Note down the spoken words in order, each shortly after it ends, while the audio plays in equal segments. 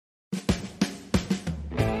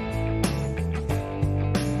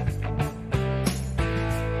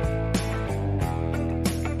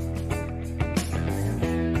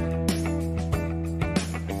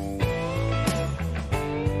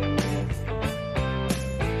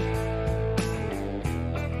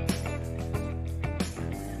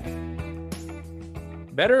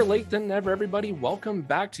Better late than never, everybody. Welcome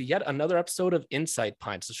back to yet another episode of Insight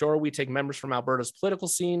Pints, the show where we take members from Alberta's political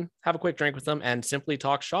scene, have a quick drink with them, and simply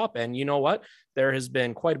talk shop. And you know what? There has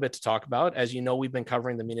been quite a bit to talk about. As you know, we've been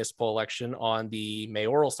covering the municipal election on the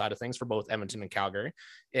mayoral side of things for both Edmonton and Calgary.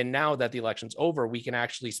 And now that the election's over, we can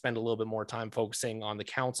actually spend a little bit more time focusing on the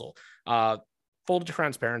council. Full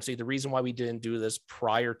transparency, the reason why we didn't do this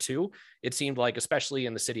prior to, it seemed like, especially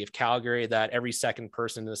in the city of Calgary, that every second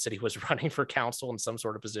person in the city was running for council in some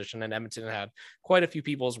sort of position, and Edmonton had quite a few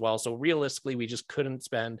people as well. So realistically, we just couldn't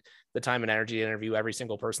spend the time and energy to interview every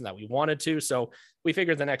single person that we wanted to. So we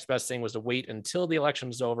figured the next best thing was to wait until the election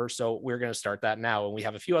was over. So we're going to start that now. And we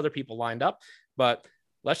have a few other people lined up, but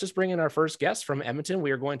let's just bring in our first guest from Edmonton. We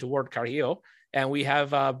are going to Ward Carrillo, and we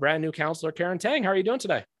have brand new councillor Karen Tang. How are you doing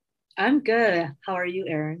today? I'm good. How are you,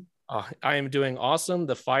 Aaron? I am doing awesome.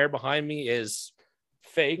 The fire behind me is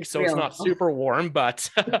fake, so Real. It's not super warm, but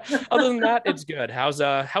other than that, it's good. How's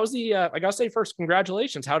the I gotta say first,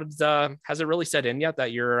 congratulations. Has it really set in yet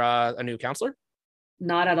that you're a new counselor?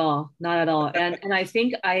 Not at all. Not at all. And I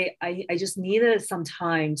think I just needed some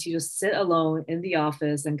time to just sit alone in the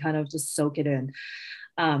office and kind of just soak it in.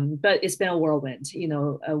 But it's been a whirlwind.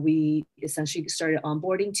 We essentially started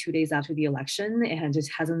onboarding 2 days after the election, and it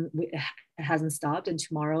hasn't stopped. And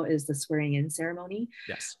tomorrow is the swearing in ceremony.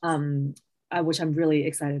 Yes. Which I'm really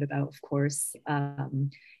excited about, of course.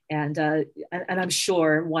 And I'm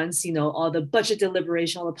sure once all the budget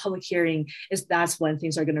deliberation, all the public hearing that's when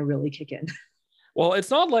things are going to really kick in. Well, it's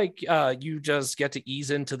not like you just get to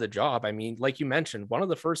ease into the job. I mean, like you mentioned, one of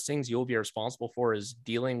the first things you'll be responsible for is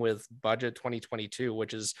dealing with budget 2022,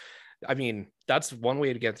 which is, I mean, that's one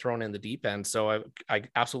way to get thrown in the deep end. So I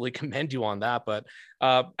absolutely commend you on that. But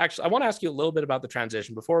actually, I want to ask you a little bit about the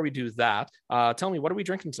transition. Before we do that, tell me, what are we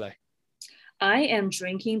drinking today? I am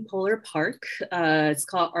drinking Polar Park. It's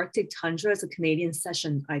called Arctic Tundra. It's a Canadian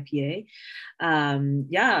session IPA.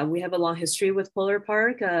 We have a long history with Polar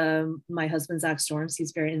Park. My husband, Zach Storms,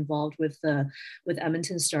 he's very involved with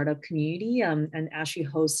Edmonton startup community and actually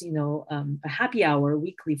hosts, a happy hour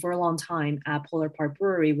weekly for a long time at Polar Park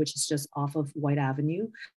Brewery, which is just off of White Avenue.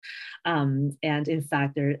 And in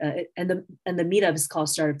fact, the meetup is called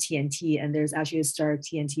Startup TNT, and there's actually a Startup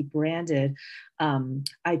TNT branded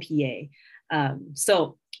IPA.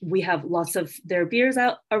 So we have lots of their beers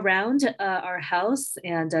out around our house,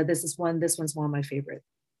 and this one's one of my favorite.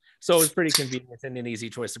 So it's pretty convenient and an easy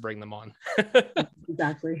choice to bring them on.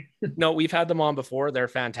 Exactly. No, we've had them on before. They're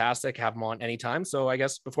fantastic. Have them on anytime. So I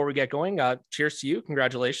guess before we get going, cheers to you.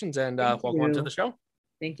 Congratulations, and welcome to the show.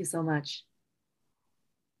 Thank you so much.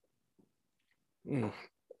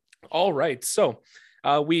 All right. So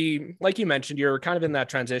we, like you mentioned, you're kind of in that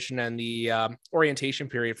transition and the orientation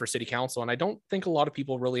period for city council. And I don't think a lot of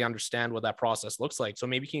people really understand what that process looks like. So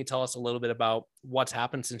maybe can you tell us a little bit about what's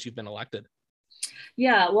happened since you've been elected?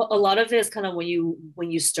 Yeah, well, a lot of it is kind of when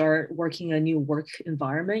you start working a new work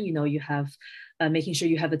environment, you have making sure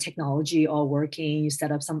you have the technology all working, you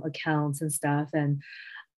set up some accounts and stuff. And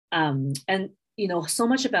so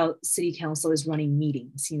much about city council is running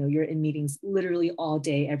meetings. You're in meetings literally all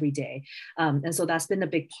day, every day. And so that's been a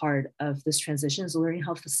big part of this transition, is learning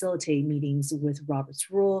how to facilitate meetings with Robert's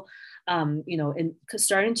Rule, and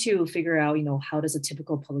starting to figure out, how does a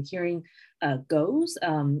typical public hearing goes,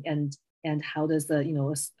 and how does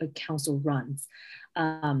a council runs.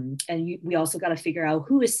 We also got to figure out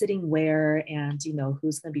who is sitting where, and,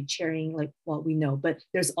 who's going to be chairing, we know, but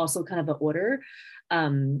there's also kind of an order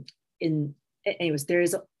anyways, there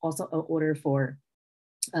is also an order for,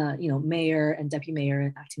 mayor and deputy mayor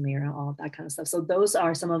and acting mayor and all of that kind of stuff. So those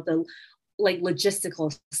are some of the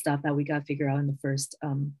logistical stuff that we got to figure out in the first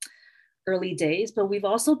early days. But we've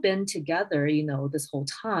also been together, this whole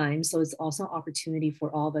time. So it's also an opportunity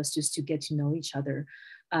for all of us just to get to know each other.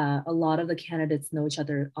 A lot of the candidates know each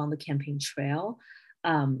other on the campaign trail.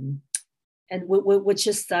 And which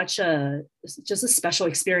is just a special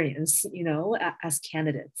experience, as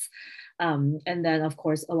candidates. And then, of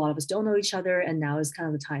course, a lot of us don't know each other, and now is kind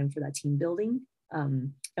of the time for that team building.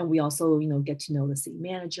 And we also, get to know the city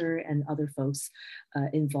manager and other folks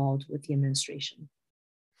involved with the administration.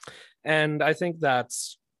 And I think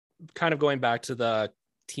that's kind of going back to the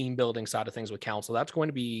team building side of things with council. That's going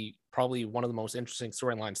to be probably one of the most interesting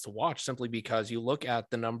storylines to watch, simply because you look at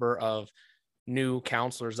the number of new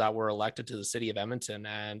councillors that were elected to the city of Edmonton,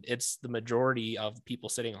 and it's the majority of people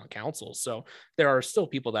sitting on council. So there are still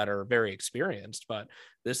people that are very experienced, but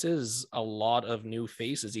this is a lot of new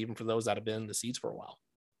faces, even for those that have been in the seats for a while.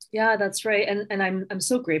 Yeah, that's right. And I'm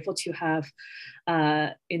so grateful to have,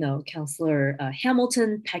 Councillor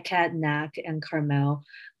Hamilton, Pekat, Knack, and Carmel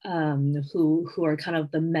who are kind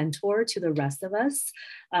of the mentor to the rest of us.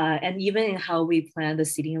 And even in how we plan the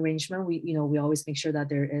seating arrangement, we always make sure that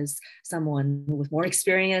there is someone with more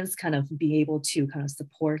experience kind of be able to kind of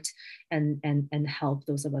support and help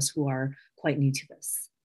those of us who are quite new to this.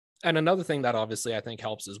 And another thing that obviously I think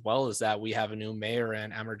helps as well is that we have a new mayor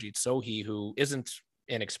in Amarjeet Sohi, who isn't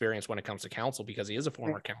inexperienced when it comes to council because he is a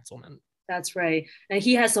former councilman. That's right, and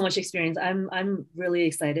he has so much experience. I'm really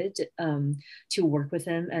excited to work with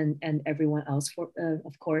him and everyone else, for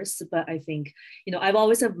of course. But I think I've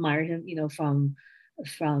always admired him, from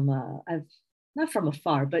I've not from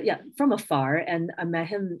afar, but yeah, from afar. And I met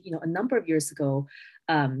him, a number of years ago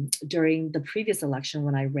during the previous election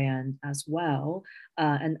when I ran as well.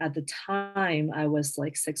 And at the time, I was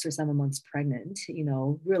like 6 or 7 months pregnant,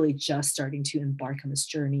 really just starting to embark on this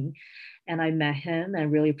journey. And I met him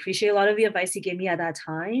and really appreciate a lot of the advice he gave me at that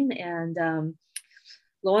time. And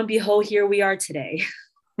lo and behold, here we are today.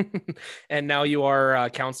 And now you are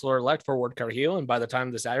counselor-elect for Ward Carhill. And by the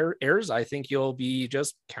time this airs, I think you'll be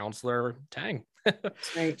just Councillor Tang.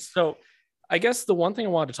 Right. So I guess the one thing I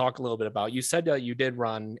wanted to talk a little bit about, you said that you did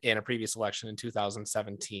run in a previous election in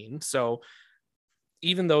 2017. So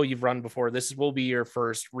even though you've run before, this will be your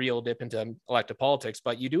first real dip into elected politics,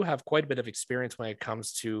 but you do have quite a bit of experience when it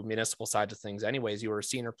comes to municipal side of things. Anyways, you were a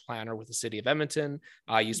senior planner with the city of Edmonton.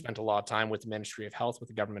 You spent a lot of time with the Ministry of Health with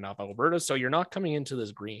the government of Alberta. So you're not coming into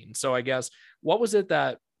this green. So I guess, what was it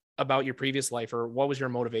that about your previous life, or what was your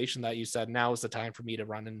motivation that you said, now is the time for me to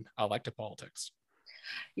run in elected politics?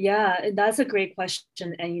 Yeah, that's a great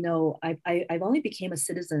question. And I've only became a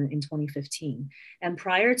citizen in 2015, and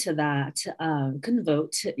prior to that, couldn't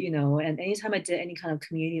vote. And anytime I did any kind of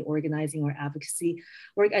community organizing or advocacy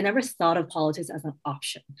work, I never thought of politics as an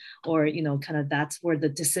option, or kind of that's where the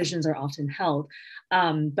decisions are often held.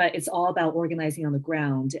 But it's all about organizing on the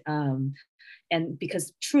ground, and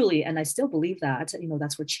because truly, and I still believe that,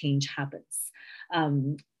 that's where change happens.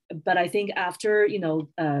 But I think after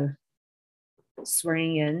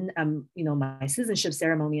swearing in my citizenship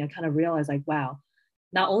ceremony, I kind of realized, like, wow,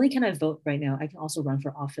 not only can I vote right now, I can also run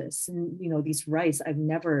for office. And these rights I've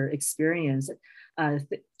never experienced,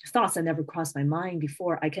 thoughts that never crossed my mind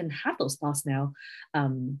before, I can have those thoughts now,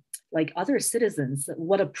 like other citizens.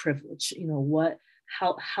 What a privilege!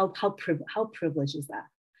 How privileged is that?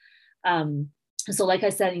 So like I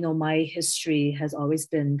said, my history has always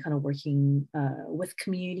been kind of working with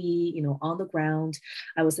community, on the ground.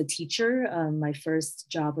 I was a teacher. My first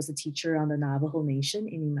job was a teacher on the Navajo Nation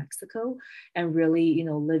in New Mexico, and really,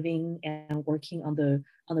 living and working on the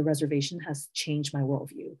reservation has changed my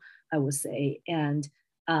worldview, I would say. And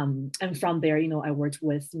from there, I worked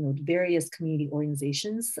with various community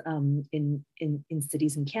organizations in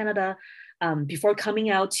cities in Canada, before coming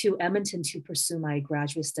out to Edmonton to pursue my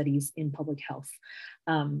graduate studies in public health.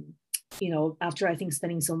 After I think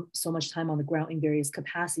spending so much time on the ground in various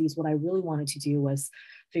capacities, what I really wanted to do was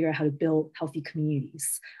figure out how to build healthy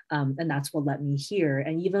communities, and that's what led me here.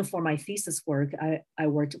 And even for my thesis work, I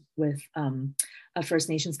worked with a First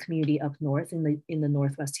Nations community up north in the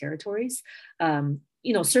Northwest Territories.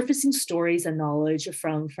 Surfacing stories and knowledge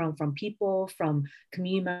from people, from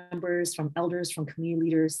community members, from elders, from community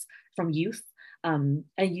leaders, from youth, and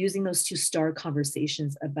using those to start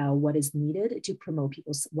conversations about what is needed to promote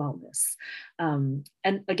people's wellness. And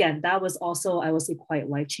again, that was also, I would say, quite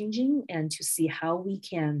life-changing, and to see how we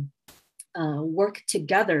can work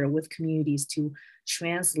together with communities to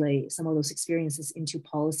translate some of those experiences into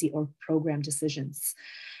policy or program decisions.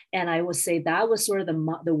 And I would say that was sort of the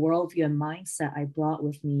worldview and mindset I brought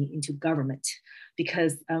with me into government,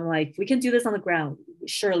 because I'm like, we can do this on the ground.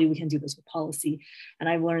 Surely we can do this with policy. And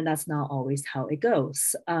I've learned that's not always how it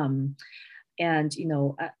goes. And, at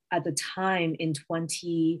the time in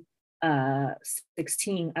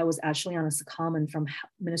 2016, I was actually on a secondment from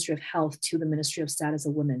Ministry of Health to the Ministry of Status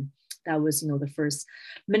of Women. That was, the first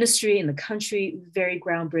ministry in the country, very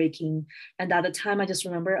groundbreaking. And at the time, I just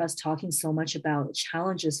remember us talking so much about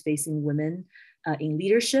challenges facing women in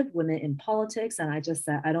leadership, women in politics. And I just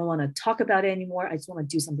said, I don't want to talk about it anymore. I just want to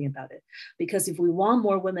do something about it. Because if we want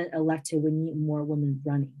more women elected, we need more women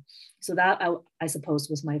running. So that, I suppose,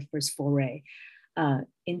 was my first foray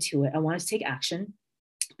into it. I wanted to take action.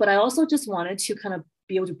 But I also just wanted to kind of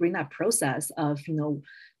be able to bring that process of,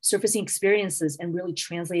 surfacing experiences and really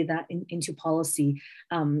translate that into policy.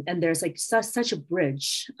 And there's like such a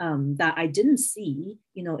bridge that I didn't see,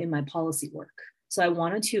 in my policy work. So I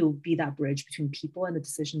wanted to be that bridge between people and the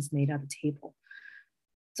decisions made at the table.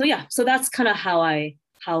 So yeah, so that's kind of how I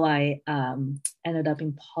ended up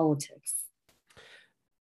in politics.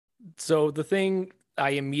 So the thing I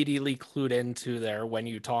immediately clued into there when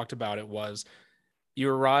you talked about it was, You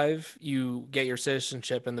arrive, you get your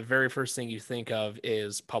citizenship, and the very first thing you think of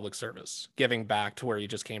is public service, giving back to where you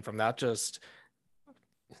just came from. That just,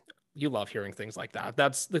 you love hearing things like that.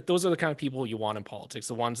 Those are the kind of people you want in politics,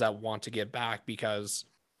 the ones that want to give back because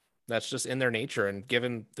that's just in their nature. And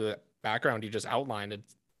given the background you just outlined, it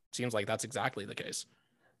seems like that's exactly the case.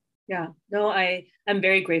 Yeah, no, I'm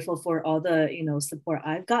very grateful for all the support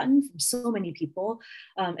I've gotten from so many people,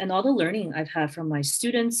 and all the learning I've had from my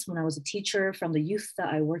students when I was a teacher, from the youth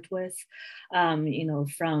that I worked with, from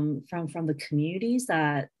the communities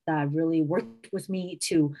that really worked with me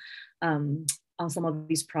to on some of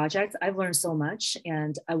these projects. I've learned so much,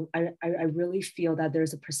 and I really feel that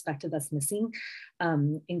there's a perspective that's missing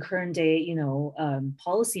in current day,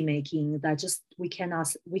 policy making, that just we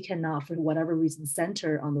cannot for whatever reason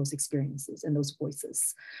center on those experiences and those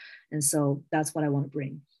voices, and so that's what I want to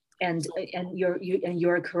bring. And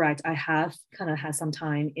you're correct. I have kind of had some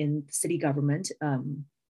time in city government.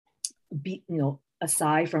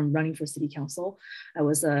 Aside from running for city council, I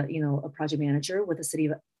was a project manager with the city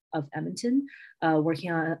of Edmonton,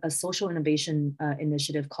 working on a social innovation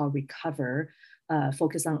initiative called Recover,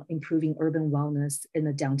 focused on improving urban wellness in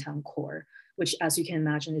the downtown core, which, as you can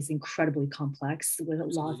imagine, is incredibly complex with a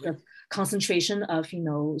lot of concentration of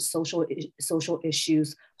social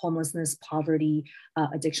issues, homelessness, poverty,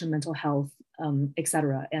 addiction, mental health,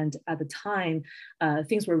 etc. And at the time,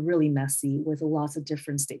 things were really messy with lots of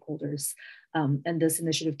different stakeholders. And this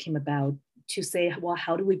initiative came about to say, well,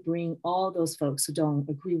 how do we bring all those folks who don't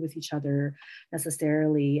agree with each other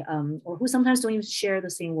necessarily, or who sometimes don't even share the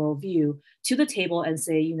same worldview, to the table and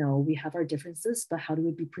say, we have our differences, but how do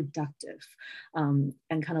we be productive, and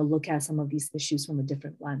kind of look at some of these issues from a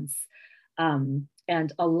different lens. And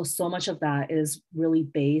so much of that is really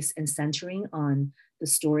based and centering on the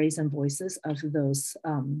stories and voices of those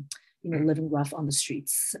living rough on the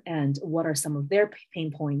streets, and what are some of their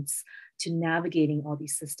pain points to navigating all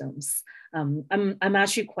these systems. I'm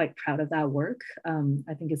actually quite proud of that work.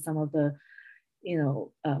 I think it's some of the,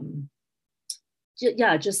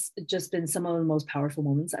 just been some of the most powerful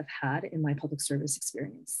moments I've had in my public service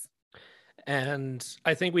experience. And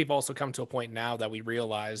I think we've also come to a point now that we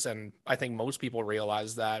realize, and I think most people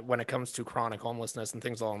realize, that when it comes to chronic homelessness and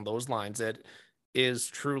things along those lines, it is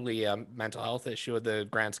truly a mental health issue in the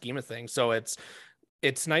grand scheme of things. So it's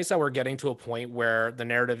nice that we're getting to a point where the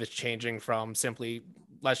narrative is changing from simply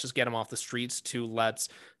let's just get them off the streets to let's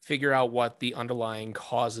figure out what the underlying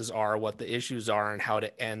causes are, what the issues are, and how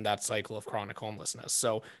to end that cycle of chronic homelessness.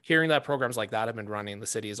 So hearing that programs like that have been running in the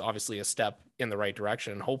city is obviously a step in the right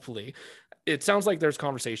direction. Hopefully, it sounds like there's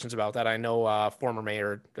conversations about that. I know former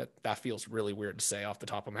mayor, that feels really weird to say off the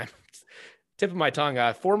top of my tip of my tongue,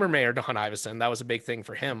 former mayor Don Iveson, that was a big thing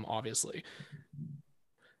for him, obviously.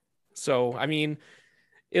 So, I mean,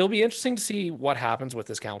 it'll be interesting to see what happens with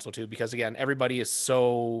this council too, because again, everybody is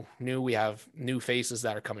so new. We have new faces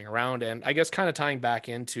that are coming around. And I guess kind of tying back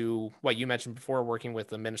into what you mentioned before, working with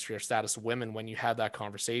the Ministry of Status of Women, when you had that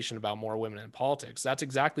conversation about more women in politics, that's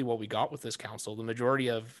exactly what we got with this council. The majority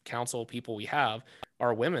of council people we have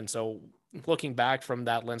are women. So looking back from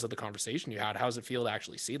that lens of the conversation you had, how does it feel to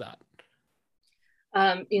actually see that?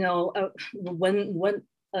 When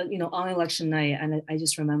on election night, and I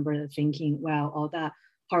just remember thinking, wow, all that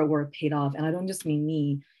hard work paid off. And I don't just mean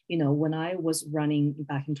me. When I was running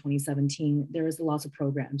back in 2017, there was lots of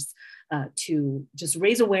programs to just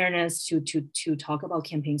raise awareness, to talk about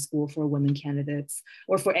campaign school for women candidates,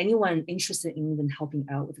 or for anyone interested in even helping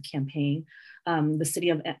out with the campaign. The city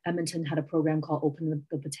of Edmonton had a program called Open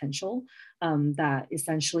the Potential, that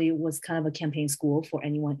essentially was kind of a campaign school for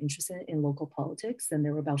anyone interested in local politics. And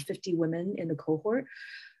there were about 50 women in the cohort.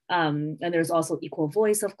 And there's also Equal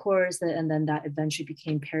Voice, of course, and then that eventually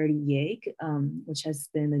became Parity YAG, which has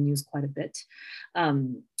been in the news quite a bit.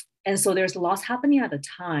 And so there's lots happening at the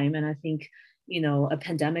time. And I think, a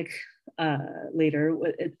pandemic later,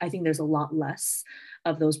 I think there's a lot less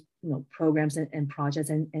of those programs and projects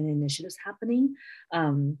and initiatives happening.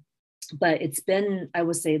 But it's been, I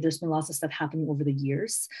would say, there's been lots of stuff happening over the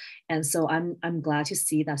years. And so I'm glad to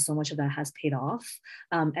see that so much of that has paid off.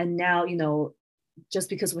 And now, just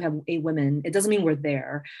because we have 8 women, it doesn't mean we're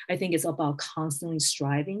there. I think it's about constantly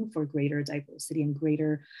striving for greater diversity and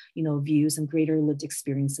greater, views and greater lived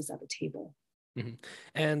experiences at the table. Mm-hmm.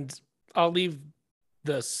 And I'll leave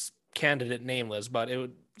this candidate nameless, but it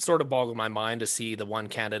would sort of boggle my mind to see the one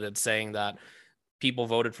candidate saying that people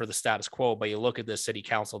voted for the status quo, but you look at this city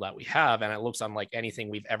council that we have, and it looks unlike anything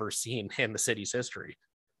we've ever seen in the city's history.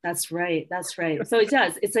 That's right. That's right. So it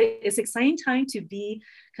does. It's exciting time to be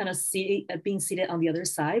kind of being seated on the other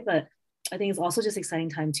side, but I think it's also just exciting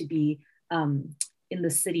time to be in the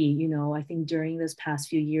city. You know, I think during this past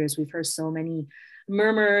few years, we've heard so many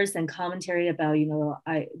murmurs and commentary about, you know,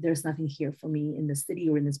 there's nothing here for me in the city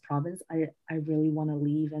or in this province. I really want to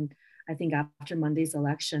leave. And I think after Monday's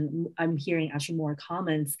election, I'm hearing actually more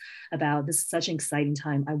comments about this is such an exciting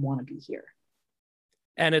time. I want to be here.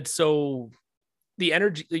 And it's so the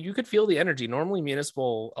energy, you could feel the energy. Normally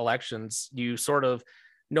municipal elections, you sort of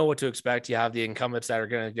know what to expect. You have the incumbents that are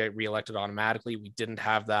going to get reelected automatically. We didn't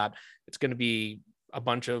have that. It's going to be a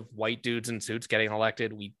bunch of white dudes in suits getting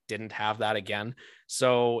elected. We didn't have that again.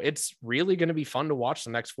 So it's really going to be fun to watch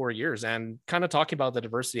the next 4 years. And kind of talking about the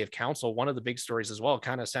diversity of council, one of the big stories as well,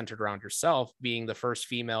 kind of centered around yourself being the first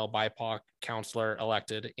female BIPOC councillor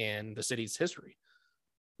elected in the city's history.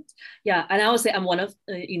 Yeah, and I would say I'm one of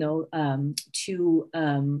I'm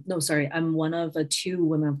one of two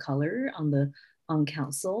women of color on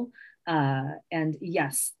council. And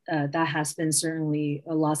yes, that has been certainly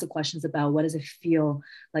lots of questions about what does it feel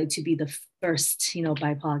like to be the first, you know,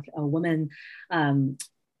 BIPOC woman. And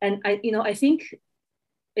I think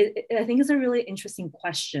it's a really interesting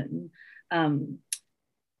question. And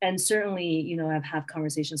certainly, you know, I've had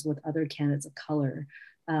conversations with other candidates of color.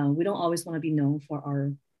 We don't always want to be known for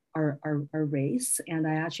our race. And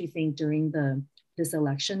I actually think during this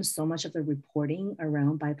election, so much of the reporting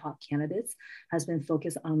around BIPOC candidates has been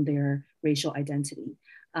focused on their racial identity.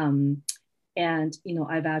 And, you know,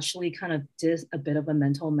 I've actually kind of did a bit of a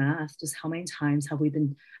mental math, just how many times have we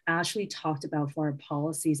been actually talked about for our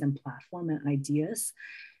policies and platform and ideas.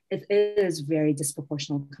 It is very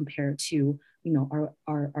disproportional compared to, you know,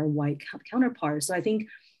 our white counterparts. So I think,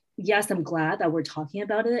 yes, I'm glad that we're talking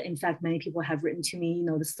about it. In fact, many people have written to me, you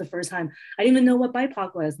know, this is the first time I didn't even know what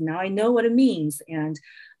BIPOC was. Now I know what it means. And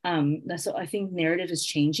so I think narrative is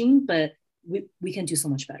changing, but we can do so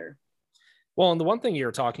much better. Well, and the one thing we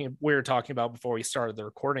were talking about before we started the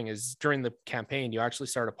recording is during the campaign, you actually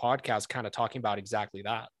started a podcast kind of talking about exactly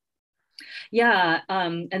that. Yeah,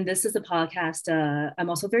 and this is a podcast I'm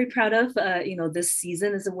also very proud of. You know, this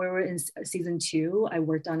season is where we're in season 2. I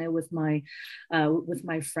worked on it with my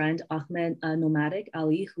friend Ahmed Nomadic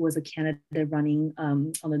Ali, who was a candidate running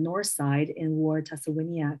on the north side in Ward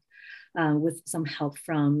Tasawiniak, with some help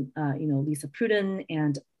from you know, Lisa Pruden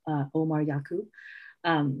and Omar Yakub.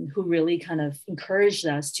 Who really kind of encouraged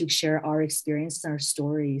us to share our experiences and our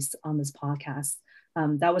stories on this podcast.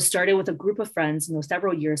 That was started with a group of friends, you know,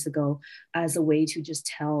 several years ago as a way to just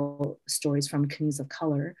tell stories from communities of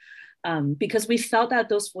color. Because we felt that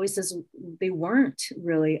those voices, they weren't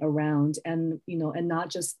really around, and, you know, and not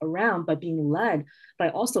just around, but being led by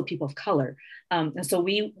also people of color. And so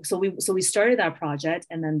we started that project.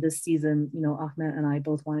 And then this season, you know, Ahmed and I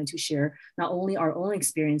both wanted to share not only our own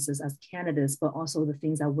experiences as candidates, but also the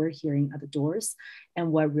things that we're hearing at the doors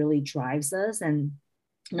and what really drives us. And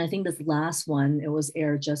I think this last one, it was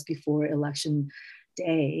aired just before election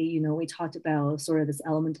day. You know, we talked about sort of this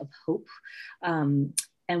element of hope,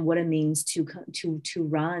 and what it means to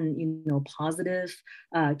run, you know, positive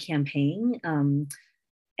campaign,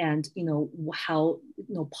 and, you know, how,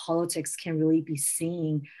 you know, politics can really be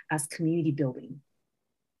seen as community building.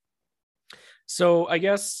 So I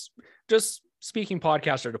guess just speaking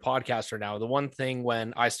podcaster to podcaster now, the one thing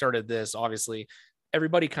when I started this, obviously,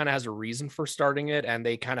 everybody kind of has a reason for starting it, and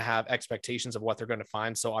they kind of have expectations of what they're going to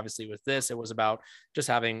find. So obviously with this, it was about just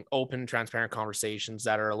having open, transparent conversations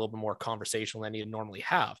that are a little bit more conversational than you normally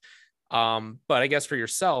have. But I guess for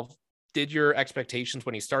yourself, did your expectations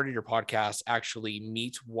when you started your podcast actually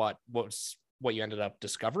meet what you ended up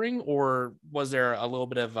discovering, or was there a little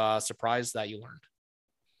bit of a surprise that you learned?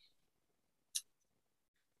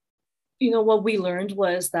 You know, what we learned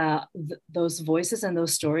was that those voices and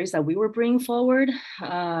those stories that we were bringing forward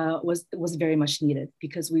was very much needed,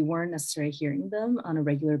 because we weren't necessarily hearing them on a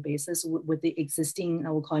regular basis with the existing,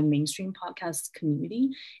 I will call it, mainstream podcast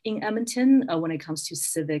community in Edmonton when it comes to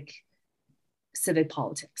civic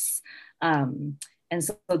politics. And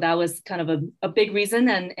so that was kind of a big reason.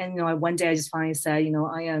 And you know, one day I just finally said, you know,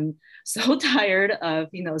 I am so tired of,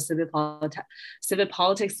 you know, civic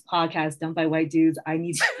politics podcasts done by white dudes. I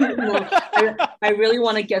need to, you know, I really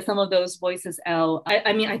want to get some of those voices out.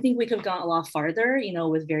 I mean, I think we could have gone a lot farther, you know,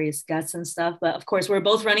 with various guests and stuff. But of course, we're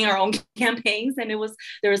both running our own campaigns, and there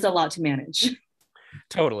was a lot to manage.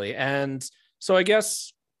 Totally. And so I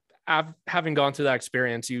guess having gone through that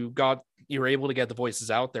experience, you were able to get the voices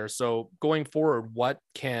out there. So going forward, what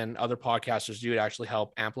can other podcasters do to actually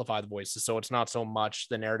help amplify the voices, so it's not so much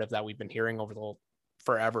the narrative that we've been hearing over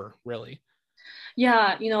forever, really?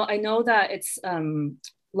 Yeah, you know, I know that it's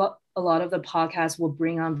a lot of the podcasts will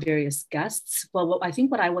bring on various guests, but what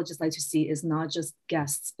I would just like to see is not just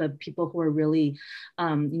guests, but people who are really,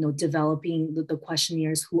 developing the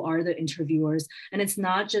questionnaires, who are the interviewers. And it's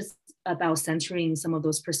not just about centering some of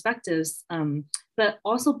those perspectives, but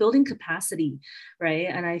also building capacity, right?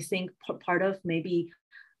 And I think part of maybe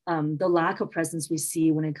the lack of presence we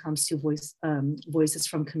see when it comes to voices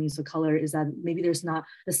from communities of color is that maybe there's not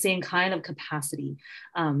the same kind of capacity.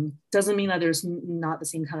 Doesn't mean that there's not the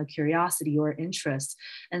same kind of curiosity or interest.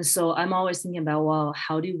 And so I'm always thinking about, well,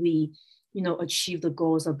 how do we, achieve the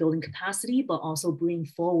goals of building capacity, but also bring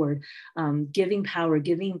forward, giving power,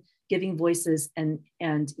 giving voices, and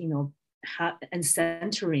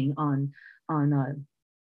centering on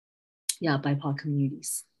BIPOC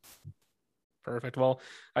communities. Perfect. Well,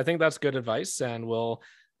 I think that's good advice, and we'll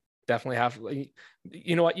definitely have,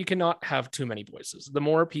 you know what, you cannot have too many voices. The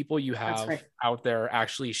more people you have out there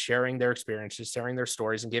actually sharing their experiences, sharing their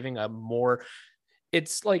stories, and giving a more,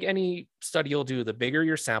 it's like any study you'll do, the bigger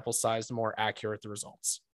your sample size, the more accurate the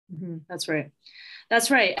results. Mm-hmm. That's right.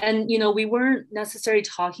 That's right. And, we weren't necessarily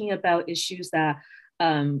talking about issues that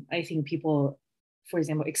I think people, for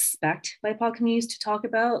example, expect BIPOC communities to talk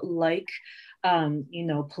about, like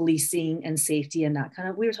policing and safety and that kind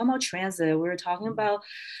of. We were talking about transit. We were talking about,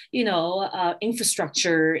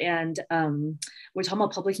 infrastructure, and we're talking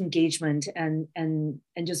about public engagement and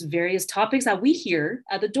just various topics that we hear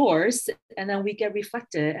at the doors, and then we get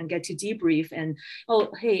reflected and get to debrief. And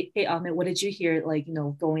hey, Ahmed, what did you hear?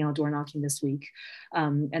 Going out door knocking this week,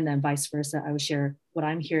 and then vice versa. I would share what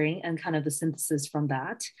I'm hearing and kind of the synthesis from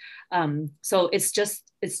that. So it's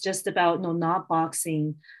just about not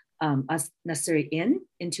boxing us necessarily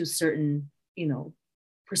into certain,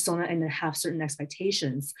 persona and have certain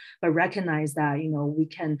expectations, but recognize that, we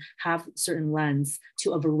can have certain lens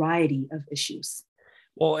to a variety of issues.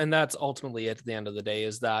 Well, and that's ultimately at the end of the day,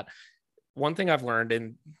 is that one thing I've learned,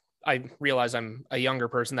 and I realize I'm a younger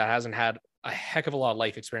person that hasn't had a heck of a lot of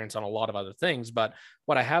life experience on a lot of other things, but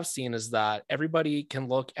what I have seen is that everybody can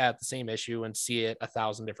look at the same issue and see it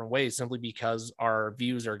 1,000 different ways, simply because our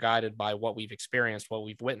views are guided by what we've experienced, what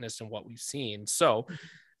we've witnessed, and what we've seen. So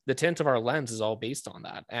the tint of our lens is all based on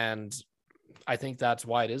that. And I think that's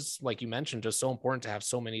why it is, like you mentioned, just so important to have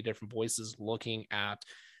so many different voices looking at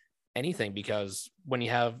anything, because when you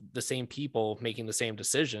have the same people making the same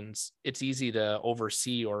decisions, it's easy to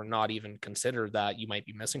oversee or not even consider that you might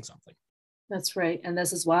be missing something. That's right. And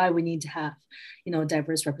this is why we need to have,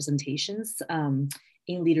 diverse representations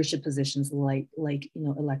in leadership positions like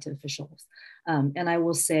elected officials. And I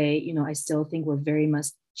will say, I still think we're very much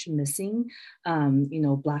missing,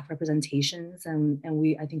 Black representations. And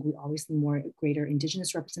I think we always need more greater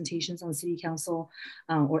Indigenous representations on city council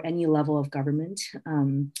or any level of government.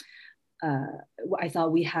 I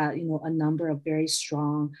thought we had, a number of very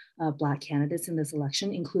strong Black candidates in this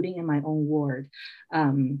election, including in my own ward.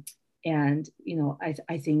 And,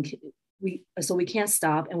 I think we can't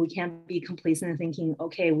stop, and we can't be complacent in thinking,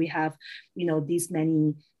 okay, we have, these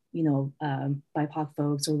many, BIPOC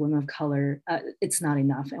folks or women of color. It's not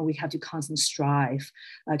enough. And we have to constantly strive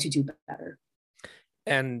to do better.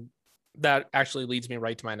 And that actually leads me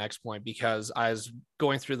right to my next point, because I was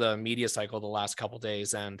going through the media cycle the last couple of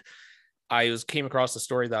days, and I came across a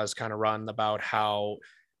story that was kind of run about how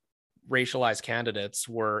racialized candidates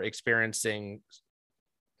were experiencing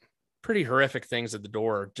pretty horrific things at the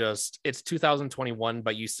door. Just, it's 2021,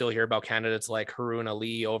 but you still hear about candidates like Haroon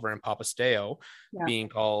Ali over in Papasteo being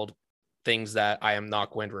called things that I am not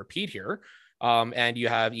going to repeat here. And you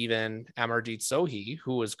have even Amarjeet Sohi,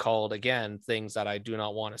 who was called, again, things that I do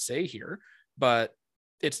not want to say here, but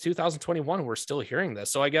it's 2021. We're still hearing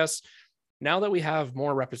this. So I guess now that we have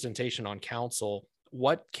more representation on council,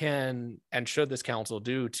 what can and should this council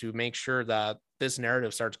do to make sure that this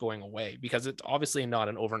narrative starts going away? Because it's obviously not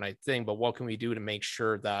an overnight thing, but what can we do to make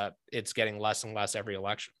sure that it's getting less and less every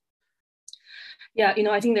election? Yeah,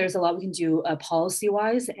 I think there's a lot we can do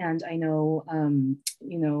policy-wise, and I know,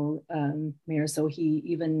 Mayor Sohi,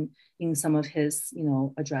 even in some of his,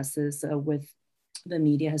 addresses with the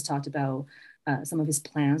media, has talked about some of his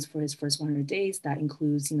plans for his first 100 days. That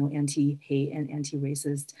includes, anti-hate and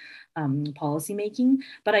anti-racist policy making.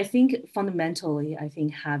 But I think fundamentally,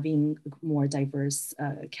 having more diverse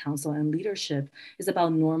council and leadership is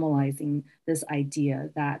about normalizing this idea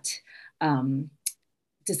that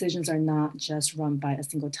decisions are not just run by a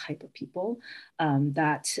single type of people,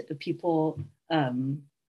 that people,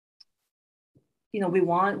 we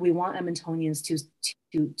want Edmontonians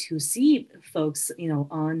to see folks,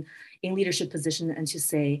 in leadership position and to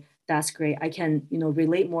say, that's great. I can,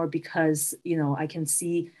 relate more because, I can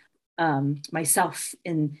see myself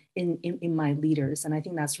in my leaders. And I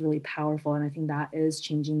think that's really powerful. And I think that is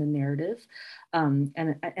changing the narrative. And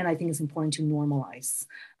I think it's important to normalize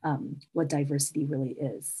what diversity really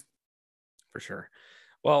is. For sure.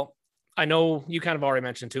 Well, I know you kind of already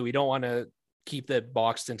mentioned too, we don't want to keep that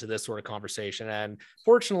boxed into this sort of conversation. And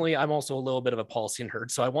fortunately, I'm also a little bit of a policy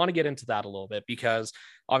nerd. So I want to get into that a little bit because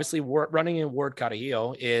obviously running in Ward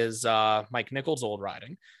Carrillo is Mike Nichols' old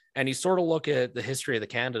riding. And you sort of look at the history of the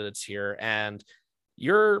candidates here, and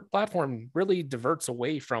your platform really diverts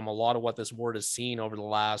away from a lot of what this ward has seen over the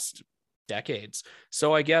last decades.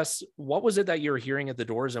 So I guess, what was it that you were hearing at the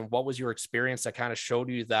doors, and what was your experience that kind of showed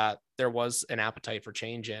you that there was an appetite for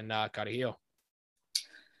change in Carrillo?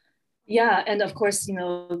 Yeah, and of course,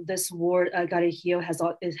 this ward, Carrillo, has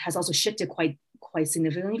also shifted quite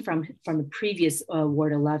significantly from the previous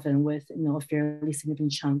Ward 11, with a fairly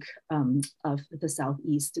significant chunk of the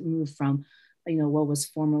southeast moved from what was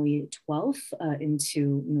formerly 12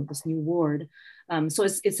 into this new ward. So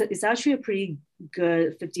it's actually a pretty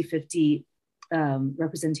good 50-50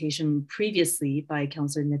 representation previously by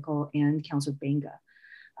Councillor Nicol and Councillor Benga.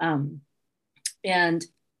 And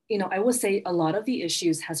I would say a lot of the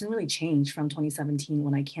issues hasn't really changed from 2017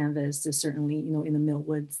 when I canvassed, to certainly, in the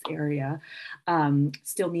Millwoods area,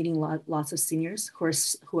 still meeting lots of seniors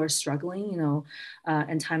who are struggling,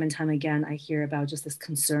 and time again, I hear about just this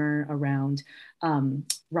concern around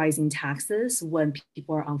rising taxes when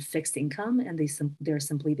people are on fixed income and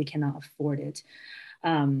they cannot afford it.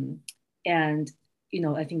 And,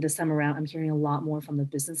 I think this time around, I'm hearing a lot more from the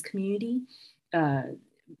business community,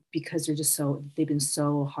 because they've been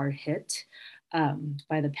so hard hit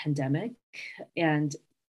by the pandemic. And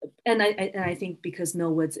I think because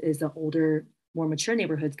Millwoods is an older, more mature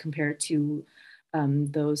neighborhood compared to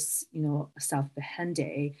those, south of the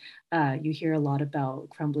Henday, you hear a lot about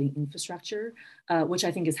crumbling infrastructure, which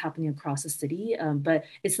I think is happening across the city. But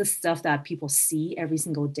it's the stuff that people see every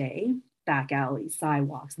single day: back alleys,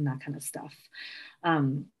 sidewalks, and that kind of stuff.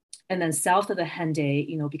 And then south of the Henday,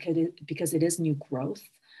 because it is new growth,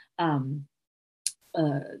 I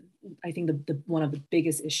think the one of the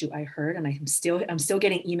biggest issue I heard, and I'm still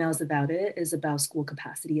getting emails about it, is about school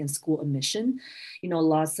capacity and school admission.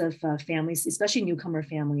 Lots of families, especially newcomer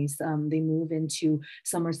families, they move into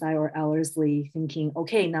Summerside or Ellerslie thinking,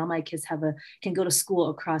 okay, now my kids can go to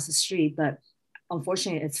school across the street, but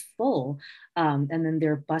unfortunately it's full. And then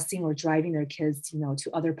they're busing or driving their kids,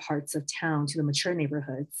 to other parts of town, to the mature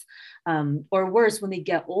neighborhoods. Or worse, when they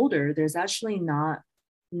get older, there's actually not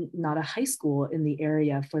a high school in the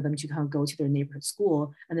area for them to kind of go to their neighborhood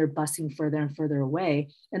school, and they're busing further and further away.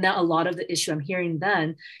 And now a lot of the issue I'm hearing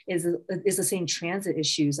then is the same transit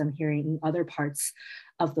issues I'm hearing in other parts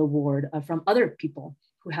of the ward from other people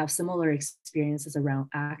who have similar experiences around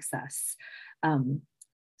access.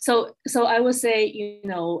 So I would say,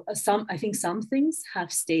 I think some things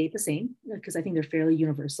have stayed the same because I think they're fairly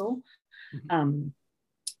universal. Mm-hmm.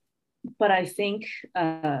 But I think,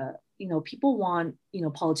 people want,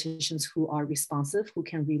 politicians who are responsive, who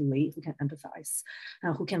can relate, who can empathize,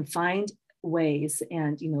 who can find ways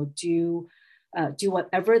and, do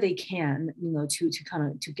whatever they can,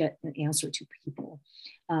 to get an answer to people.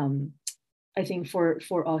 I think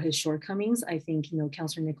for all his shortcomings, I think,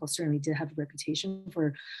 Councillor Nichols certainly did have a reputation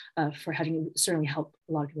for having certainly helped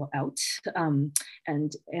a lot of people out.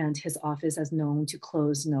 And his office is known to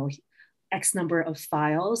close, X number of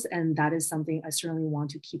files. And that is something I certainly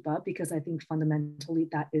want to keep up, because I think fundamentally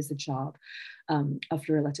that is the job of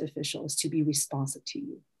your elected officials, to be responsive to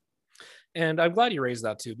you. And I'm glad you raised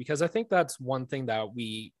that too, because I think that's one thing that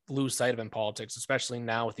we lose sight of in politics, especially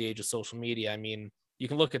now with the age of social media. I mean, you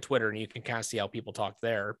can look at Twitter and you can kind of see how people talk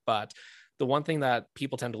there. But the one thing that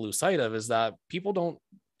people tend to lose sight of is that the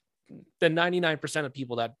 99% of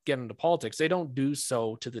people that get into politics, they don't do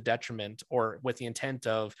so to the detriment or with the intent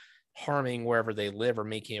of harming wherever they live or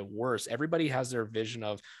making it worse. Everybody has their vision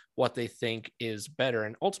of what they think is better.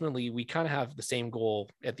 And ultimately, we kind of have the same goal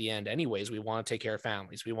at the end anyways. We want to take care of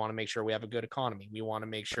families. We want to make sure we have a good economy. We want to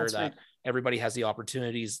make sure That's that right. Everybody has the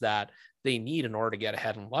opportunities that they need in order to get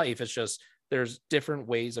ahead in life. It's just, there's different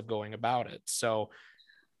ways of going about it. So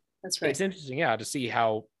That's right. It's interesting, to see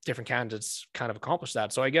how different candidates kind of accomplish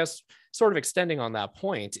that. So I guess sort of extending on that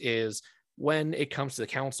point is, when it comes to the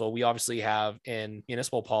council, we obviously have in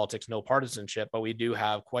municipal politics no partisanship, but we do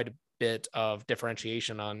have quite a bit of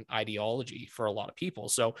differentiation on ideology for a lot of people.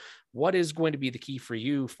 So what is going to be the key for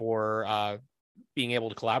you for being able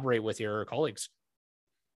to collaborate with your colleagues?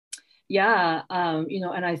 Yeah,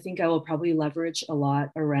 and I think I will probably leverage a lot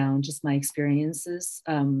around just my experiences,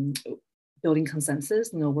 building consensus,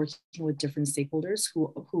 working with different stakeholders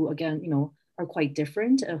who again, are quite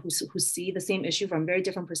different, who see the same issue from very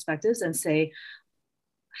different perspectives and say,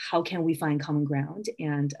 how can we find common ground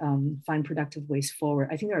and find productive ways forward?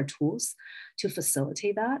 I think there are tools to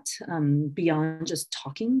facilitate that beyond just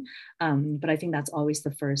talking. But I think that's always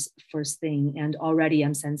the first thing. And already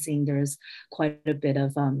I'm sensing there's quite a bit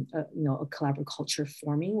of a collaborative culture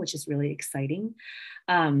forming, which is really exciting.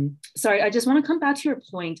 Sorry, I just want to come back to your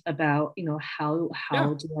point about how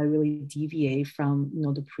do I really deviate from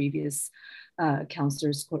the previous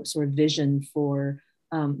counselor's sort of vision for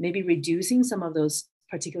maybe reducing some of those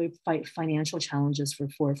particularly financial challenges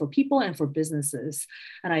for people and for businesses.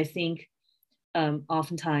 And I think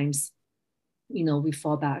oftentimes, we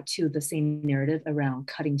fall back to the same narrative around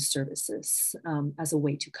cutting services as a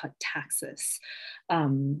way to cut taxes.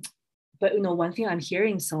 But one thing I'm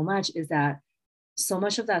hearing so much is that so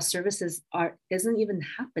much of that services isn't even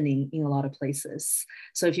happening in a lot of places.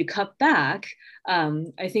 So if you cut back,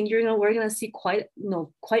 I think we're going to see quite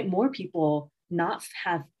more people not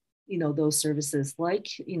have those services like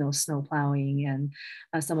snow plowing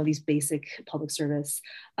and some of these basic public service.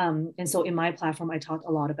 And so in my platform, I talk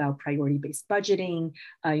a lot about priority-based budgeting,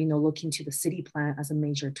 looking to the city plan as a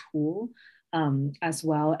major tool, as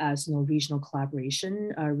well as regional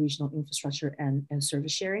collaboration, regional infrastructure and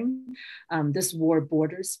service sharing. This ward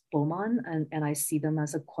borders Beaumont, and I see them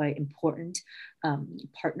as a quite important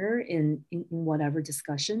partner in whatever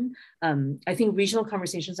discussion. I think regional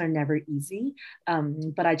conversations are never easy,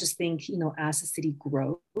 but I just think as the city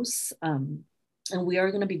grows, and we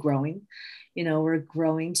are going to be growing. We're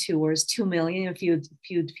growing towards 2 million in a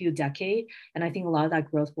few decades, and I think a lot of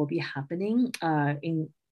that growth will be happening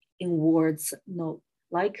in wards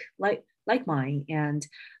like mine, and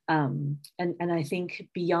I think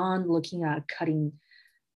beyond looking at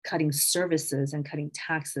cutting services and cutting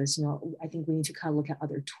taxes, I think we need to kind of look at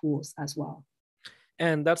other tools as well.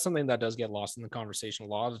 And that's something that does get lost in the conversation a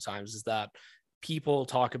lot of the times, is that people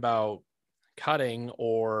talk about cutting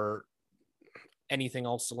or anything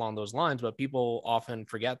else along those lines, but people often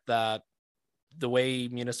forget that the way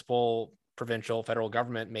municipal, provincial, federal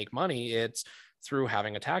government make money, it's through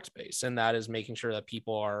having a tax base, and that is making sure that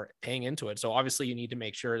people are paying into it. So obviously you need to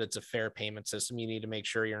make sure it's a fair payment system. You need to make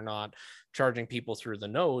sure you're not charging people through the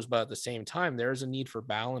nose, but at the same time, there's a need for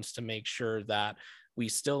balance to make sure that we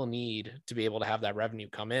still need to be able to have that revenue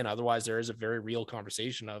come in. Otherwise, there is a very real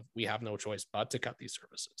conversation of we have no choice but to cut these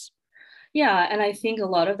services. Yeah, and I think a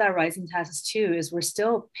lot of that rising taxes too is we're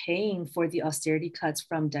still paying for the austerity cuts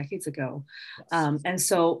from decades ago. Yes. And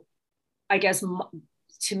so I guess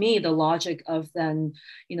to me, the logic of then,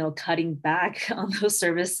 cutting back on those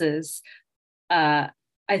services, I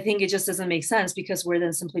think it just doesn't make sense, because we're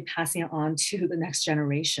then simply passing it on to the next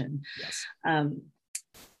generation. Yes.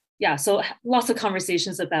 Yeah, so lots of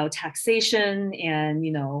conversations about taxation and,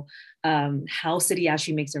 how city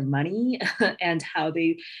actually makes their money and how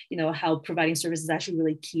they, how providing services is actually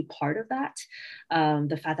really key part of that.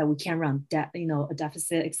 The fact that we can't run debt, a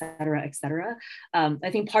deficit, et cetera, et cetera.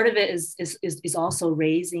 I think part of it is also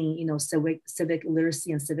raising, civic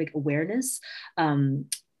literacy and civic awareness.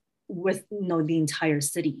 With the entire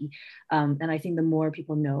city. And I think the more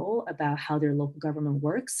people know about how their local government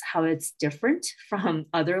works, how it's different from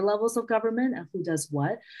other levels of government and who does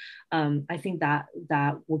what, I think that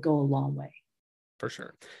will go a long way. For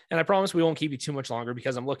sure. And I promise we won't keep you too much longer,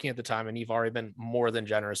 because I'm looking at the time and you've already been more than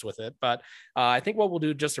generous with it. But I think what we'll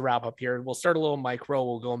do, just to wrap up here, we'll start a little micro,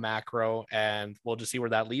 we'll go macro, and we'll just see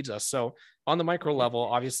where that leads us. So on the micro level,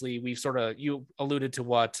 obviously you alluded to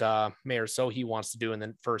what Mayor Sohi wants to do in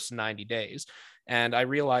the first 90 days. And I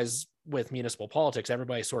realize with municipal politics,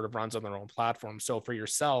 everybody sort of runs on their own platform. So for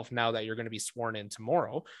yourself, now that you're going to be sworn in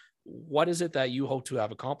tomorrow, what is it that you hope to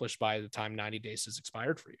have accomplished by the time 90 days is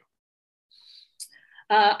expired for you?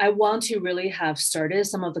 I want to really have started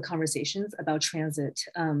some of the conversations about transit,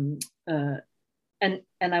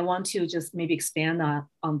 and I want to just maybe expand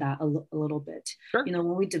on that a little bit. Sure.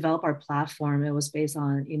 When we developed our platform, it was based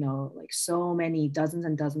on, like so many dozens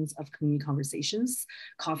and dozens of community conversations,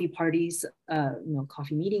 coffee parties,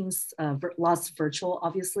 coffee meetings, lots virtual,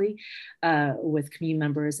 obviously, with community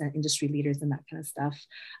members and industry leaders and that kind of stuff.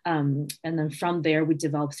 And then from there, we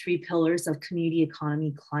developed 3 pillars of community,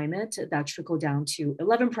 economy, climate that trickle down to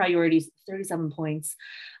 11 priorities, 37 points.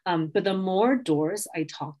 But the more doors I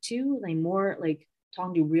talk to, the more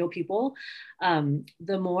talking to real people,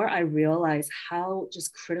 the more I realize how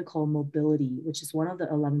just critical mobility, which is one of the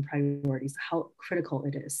 11 priorities, how critical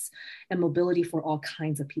it is, and mobility for all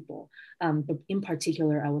kinds of people. But in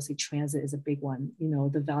particular, I will say transit is a big one.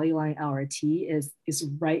 The Value Line LRT is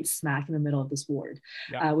right smack in the middle of this ward,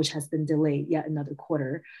 yeah. Which has been delayed yet another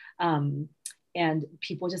quarter. And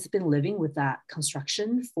people just been living with that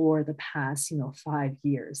construction for the past, 4 or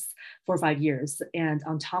 5 years. And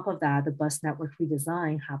on top of that, the bus network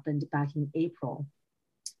redesign happened back in April.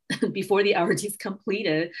 Before the LRT is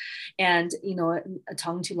completed. And,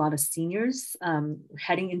 talking to a lot of seniors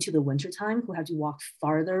heading into the wintertime who have to walk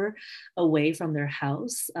farther away from their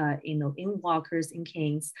house, in walkers, in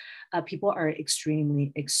canes, people are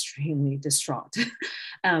extremely, extremely distraught.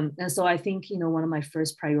 And so I think, one of my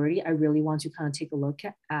first priority, I really want to kind of take a look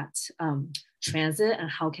at transit and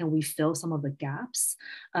how can we fill some of the gaps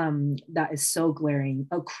that is so glaring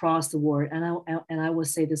across the board. And I would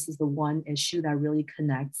say this is the one issue that really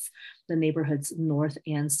connects the neighborhoods north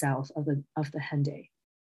and south of the Hendaye.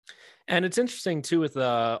 And it's interesting too with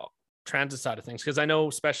the transit side of things, because I know,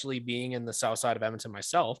 especially being in the south side of Edmonton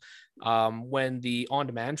myself, when the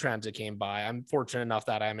on-demand transit came by, I'm fortunate enough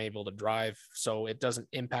that I'm able to drive, so it doesn't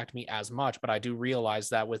impact me as much. But I do realize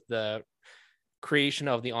that with the creation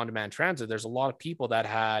of the on-demand transit, there's a lot of people that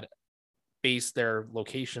had based their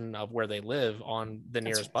location of where they live on the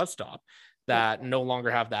nearest bus stop that no longer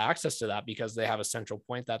have the access to that because they have a central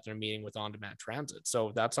point that they're meeting with on-demand transit.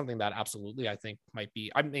 So that's something that absolutely I think might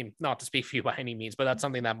be, I mean, not to speak for you by any means, but that's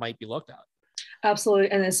something that might be looked at. Absolutely.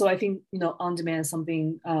 And then, so I think, on-demand is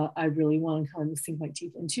something I really want to kind of sink my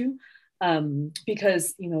teeth into,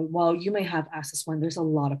 because, while you may have access one, there's a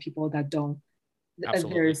lot of people that don't.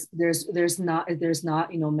 Absolutely. There's not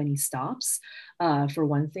many stops. For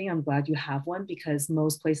one thing, I'm glad you have one, because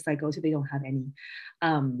most places I go to, they don't have any.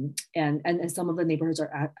 And some of the neighborhoods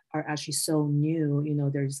are actually so new.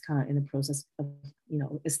 They're just kind of in the process of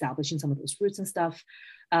establishing some of those routes and stuff.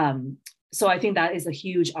 So I think that is a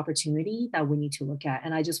huge opportunity that we need to look at,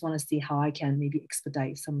 and I just want to see how I can maybe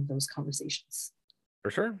expedite some of those conversations.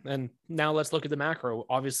 For sure. And now let's look at the macro.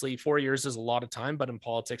 Obviously, 4 years is a lot of time, but in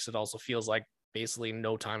politics, it also feels like basically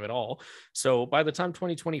no time at all. So by the time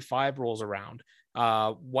 2025 rolls around,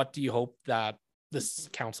 what do you hope that this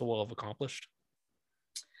council will have accomplished?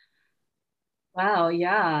 Wow.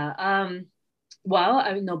 Yeah. Well,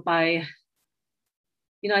 I mean,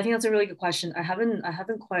 I think that's a really good question. I haven't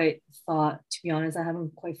quite thought, to be honest, I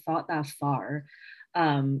haven't quite thought that far.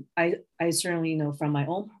 I certainly, from my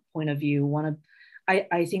own point of view,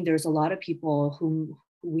 I think there's a lot of people who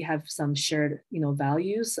we have some shared,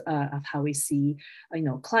 values of how we see,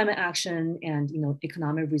 climate action and,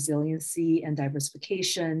 economic resiliency and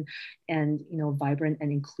diversification and, vibrant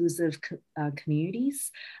and inclusive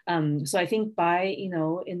communities. So I think by,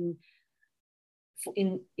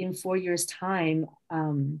 in 4 years' time,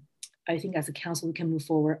 I think as a council, we can move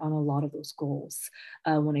forward on a lot of those goals.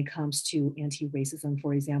 When it comes to anti-racism,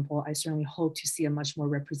 for example, I certainly hope to see a much more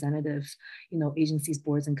representative, agencies,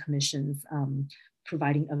 boards, and commissions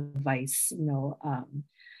providing advice,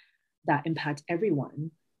 that impact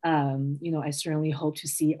everyone. I certainly hope to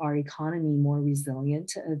see our economy more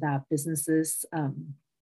resilient, that businesses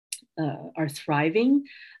are thriving,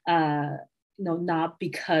 not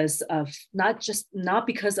because of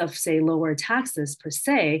say lower taxes per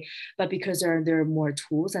se, but because there are more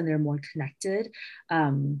tools and they're more connected.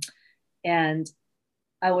 And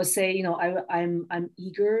I would say, I'm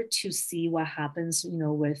eager to see what happens,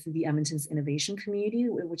 with the Edmonton's innovation community,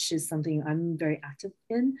 which is something I'm very active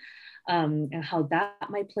in, and how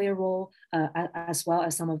that might play a role, as well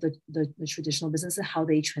as some of the traditional businesses, how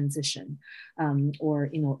they transition or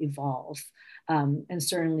evolve. And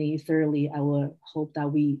certainly, thirdly, I would hope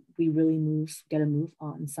that we really get a move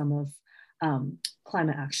on some of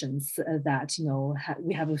climate actions that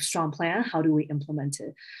we have a strong plan. How do we implement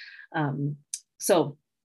it? So.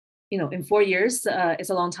 In 4 years,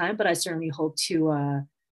 it's a long time, but I certainly hope to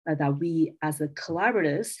that we, as a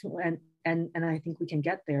collaborative, and I think we can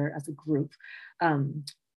get there as a group, kind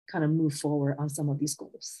of move forward on some of these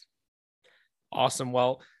goals. Awesome.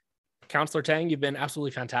 Well, Councillor Tang, you've been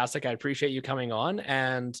absolutely fantastic. I appreciate you coming on.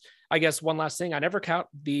 And I guess one last thing, I never count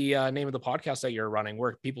the name of the podcast that you're running,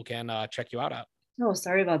 where people can check you out at. Oh,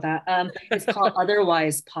 sorry about that. It's called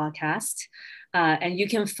Otherwise Podcast, and you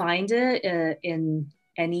can find it in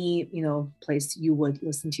any place you would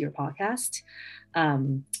listen to your podcast,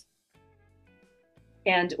 and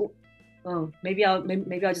maybe I'll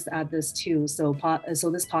just add this too. So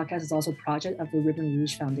this podcast is also a project of the Ribbon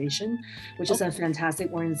Rouge Foundation, which is a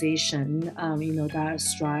fantastic organization, that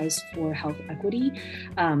strives for health equity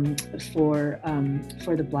for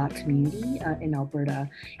the Black community in Alberta.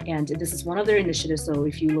 And this is one of their initiatives. So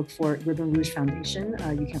if you look for Ribbon Rouge Foundation,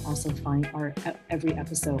 you can also find every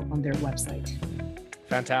episode on their website.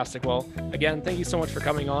 Fantastic. Well, again, thank you so much for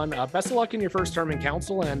coming on. Best of luck in your first term in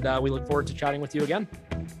council, and we look forward to chatting with you again.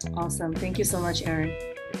 Awesome. Thank you so much, Aaron.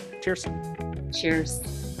 Cheers.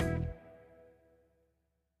 Cheers.